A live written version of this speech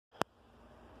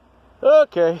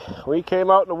Okay, we came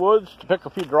out in the woods to pick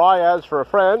a few dryads for a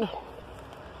friend.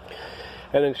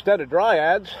 And instead of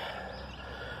dryads,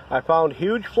 I found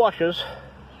huge flushes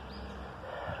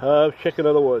of chicken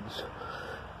of the woods.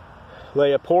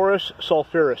 Leiophoris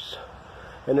sulphureus.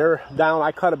 And they're down,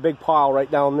 I cut a big pile right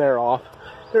down there off.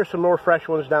 There's some more fresh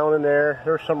ones down in there.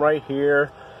 There's some right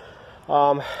here.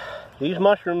 These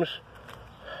mushrooms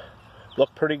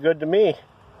look pretty good to me.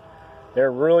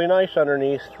 They're really nice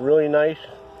underneath, really nice.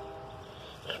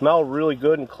 Smell really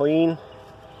good and clean.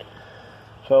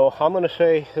 So I'm going to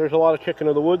say there's a lot of chicken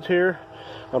of the woods here.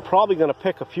 I'm probably going to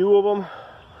pick a few of them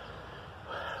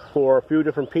for a few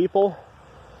different people.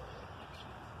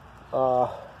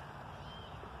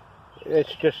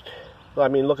 It's just, I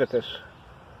mean, look at this.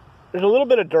 There's a little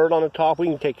bit of dirt on the top. We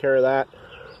can take care of that.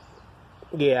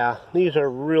 Yeah, these are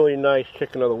really nice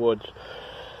chicken of the woods.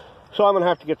 So I'm going to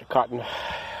have to get to cutting.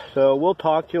 So we'll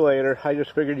talk to you later. I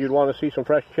just figured you'd want to see some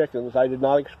fresh chickens. I did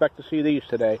not expect to see these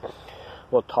today.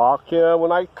 We'll talk to you when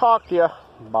I talk to you.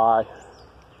 Bye.